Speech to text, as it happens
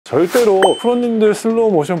절대로 프로님들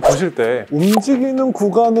슬로우 모션 보실 때 움직이는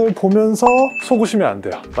구간을 보면서 속으시면 안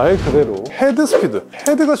돼요. 말 그대로 헤드 스피드,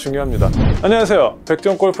 헤드가 중요합니다. 안녕하세요,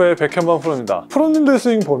 백전골프의 백현범 프로입니다. 프로님들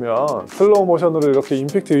스윙 보면 슬로우 모션으로 이렇게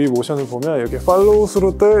임팩트 위 모션을 보면 이렇게 팔로우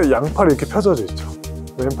스루 때 양팔이 이렇게 펴져져 있죠.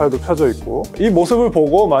 왼팔도 펴져 있고, 이 모습을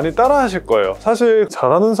보고 많이 따라 하실 거예요. 사실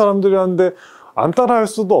잘하는 사람들이 하는데 안 따라 할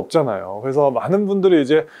수도 없잖아요. 그래서 많은 분들이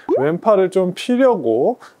이제 왼팔을 좀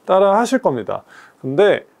피려고 따라 하실 겁니다.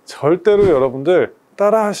 근데 절대로 여러분들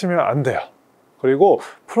따라 하시면 안 돼요. 그리고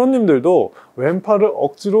프로님들도 왼팔을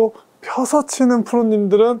억지로 펴서 치는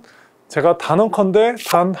프로님들은 제가 단언컨대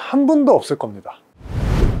단 한 분도 없을 겁니다.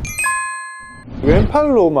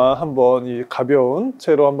 왼팔로만 한번 이 가벼운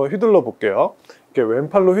채로 한번 휘둘러 볼게요. 이렇게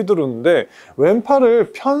왼팔로 휘두르는데,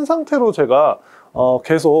 왼팔을 편 상태로 제가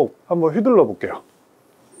계속 한번 휘둘러 볼게요.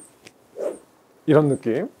 이런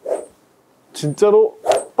느낌. 진짜로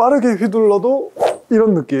빠르게 휘둘러도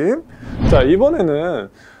이런 느낌. 자, 이번에는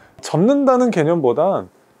접는다는 개념보단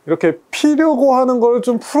이렇게 피려고 하는 걸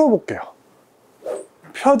좀 풀어 볼게요.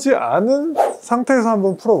 펴지 않은 상태에서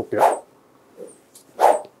한번 풀어 볼게요.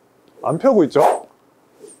 안 펴고 있죠?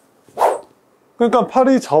 그러니까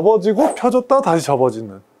팔이 접어지고 펴졌다 다시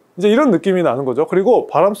접어지는, 이제 이런 느낌이 나는 거죠. 그리고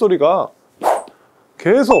바람 소리가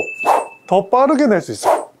계속 더 빠르게 낼 수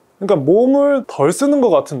있어요. 그러니까 몸을 덜 쓰는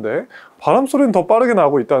것 같은데 바람 소리는 더 빠르게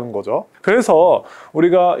나고 있다는 거죠. 그래서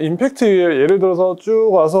우리가 임팩트 위에 예를 들어서 쭉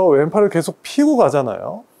와서 왼팔을 계속 피고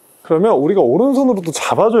가잖아요. 그러면 우리가 오른손으로도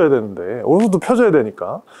잡아줘야 되는데, 오른손도 펴줘야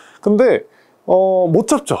되니까. 근데 못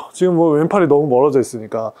잡죠. 지금 뭐 왼팔이 너무 멀어져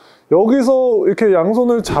있으니까. 여기서 이렇게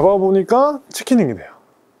양손을 잡아보니까 치킨닝이 돼요.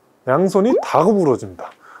 양손이 다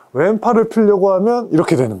구부러집니다. 왼팔을 피려고 하면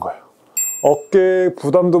이렇게 되는 거예요. 어깨에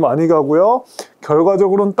부담도 많이 가고요.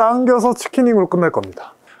 결과적으로는 당겨서 치킨닝으로 끝날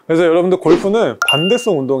겁니다. 그래서 여러분들 골프는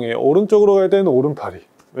반대성 운동이에요. 오른쪽으로 갈 때는 오른팔이,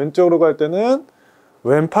 왼쪽으로 갈 때는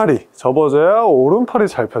왼팔이 접어져야 오른팔이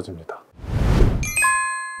잘 펴집니다.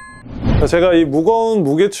 제가 이 무거운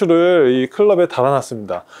무게추를 이 클럽에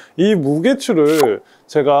달아놨습니다. 이 무게추를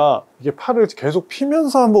제가 이게 팔을 계속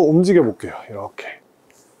피면서 한번 움직여 볼게요. 이렇게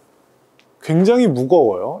굉장히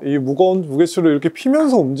무거워요. 이 무거운 무게추를 이렇게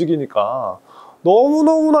피면서 움직이니까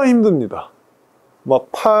너무너무나 힘듭니다.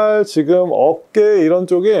 막 팔, 지금 어깨 이런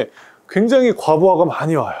쪽에 굉장히 과부하가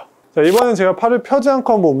많이 와요. 자, 이번엔 제가 팔을 펴지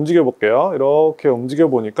않고 한번 움직여 볼게요. 이렇게 움직여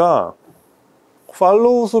보니까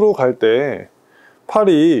팔로우스로 갈 때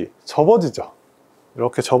팔이 접어지죠.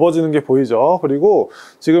 이렇게 접어지는 게 보이죠. 그리고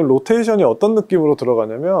지금 로테이션이 어떤 느낌으로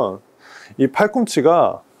들어가냐면, 이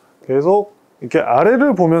팔꿈치가 계속 이렇게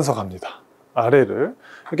아래를 보면서 갑니다. 아래를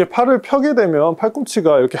이렇게 팔을 펴게 되면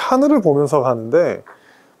팔꿈치가 이렇게 하늘을 보면서 가는데,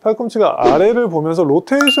 팔꿈치가 아래를 보면서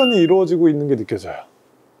로테이션이 이루어지고 있는 게 느껴져요.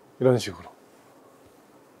 이런 식으로,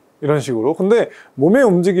 이런 식으로. 근데 몸의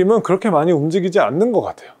움직임은 그렇게 많이 움직이지 않는 것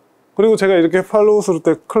같아요. 그리고 제가 이렇게 팔로우 스루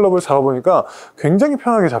때 클럽을 잡아보니까 굉장히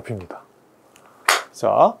편하게 잡힙니다.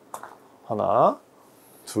 자, 하나,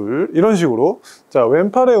 둘, 이런 식으로. 자,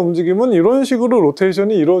 왼팔의 움직임은 이런 식으로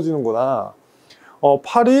로테이션이 이루어지는구나.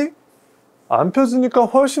 팔이 안 펴지니까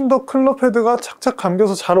훨씬 더 클럽 헤드가 착착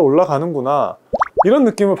감겨서 잘 올라가는구나, 이런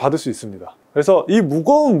느낌을 받을 수 있습니다. 그래서 이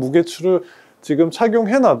무거운 무게추를 지금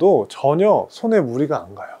착용해놔도 전혀 손에 무리가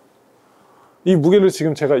안 가요. 이 무게를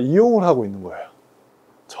지금 제가 이용을 하고 있는 거예요.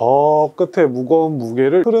 저 끝에 무거운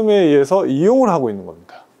무게를 흐름에 의해서 이용을 하고 있는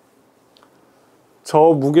겁니다. 저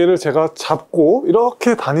무게를 제가 잡고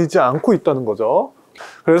이렇게 다니지 않고 있다는 거죠.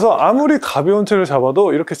 그래서 아무리 가벼운 채를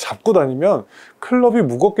잡아도 이렇게 잡고 다니면 클럽이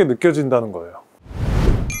무겁게 느껴진다는 거예요.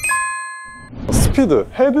 스피드,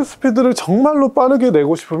 헤드 스피드를 정말로 빠르게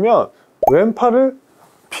내고 싶으면 왼팔을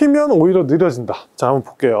피면 오히려 느려진다. 자, 한번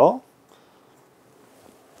볼게요.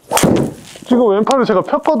 지금 왼팔을 제가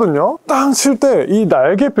폈거든요. 땅 칠 때 이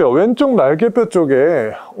날개뼈, 왼쪽 날개뼈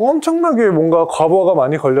쪽에 엄청나게 뭔가 과부하가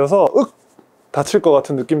많이 걸려서 다칠 것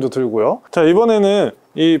같은 느낌도 들고요. 자, 이번에는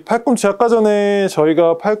이 팔꿈치, 아까 전에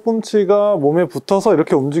저희가 팔꿈치가 몸에 붙어서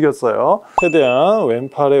이렇게 움직였어요. 최대한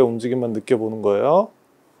왼팔의 움직임만 느껴보는 거예요.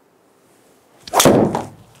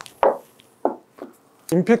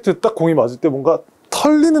 임팩트 딱 공이 맞을 때 뭔가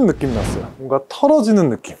털리는 느낌 났어요. 뭔가 털어지는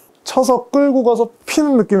느낌. 쳐서 끌고 가서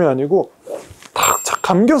피는 느낌이 아니고 탁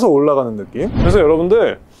감겨서 올라가는 느낌. 그래서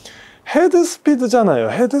여러분들 헤드 스피드잖아요.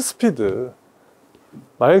 헤드 스피드,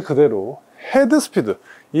 말 그대로 헤드 스피드.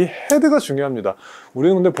 이 헤드가 중요합니다.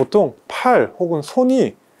 우리는 근데 보통 팔 혹은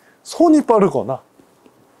손이 빠르거나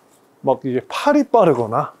막 이게 팔이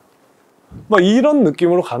빠르거나 막 이런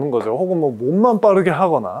느낌으로 가는 거죠. 혹은 뭐 몸만 빠르게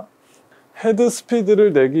하거나. 헤드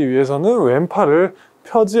스피드를 내기 위해서는 왼팔을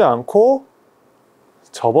펴지 않고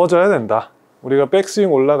접어줘야 된다. 우리가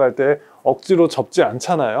백스윙 올라갈 때 억지로 접지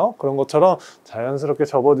않잖아요. 그런 것처럼 자연스럽게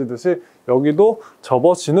접어지듯이 여기도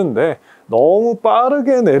접어지는데 너무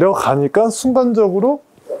빠르게 내려가니까 순간적으로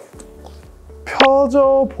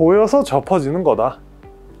펴져 보여서 접어지는 거다.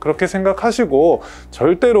 그렇게 생각하시고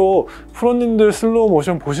절대로 프로님들 슬로우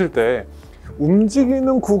모션 보실 때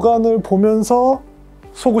움직이는 구간을 보면서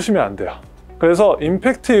속으시면 안 돼요. 그래서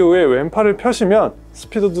임팩트 이후에 왼팔을 펴시면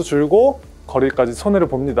스피드도 줄고 거리까지 손해를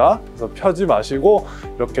봅니다. 그래서 펴지 마시고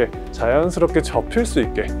이렇게 자연스럽게 접힐 수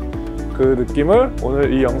있게 그 느낌을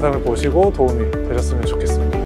오늘 이 영상을 보시고 도움이 되셨으면 좋겠습니다.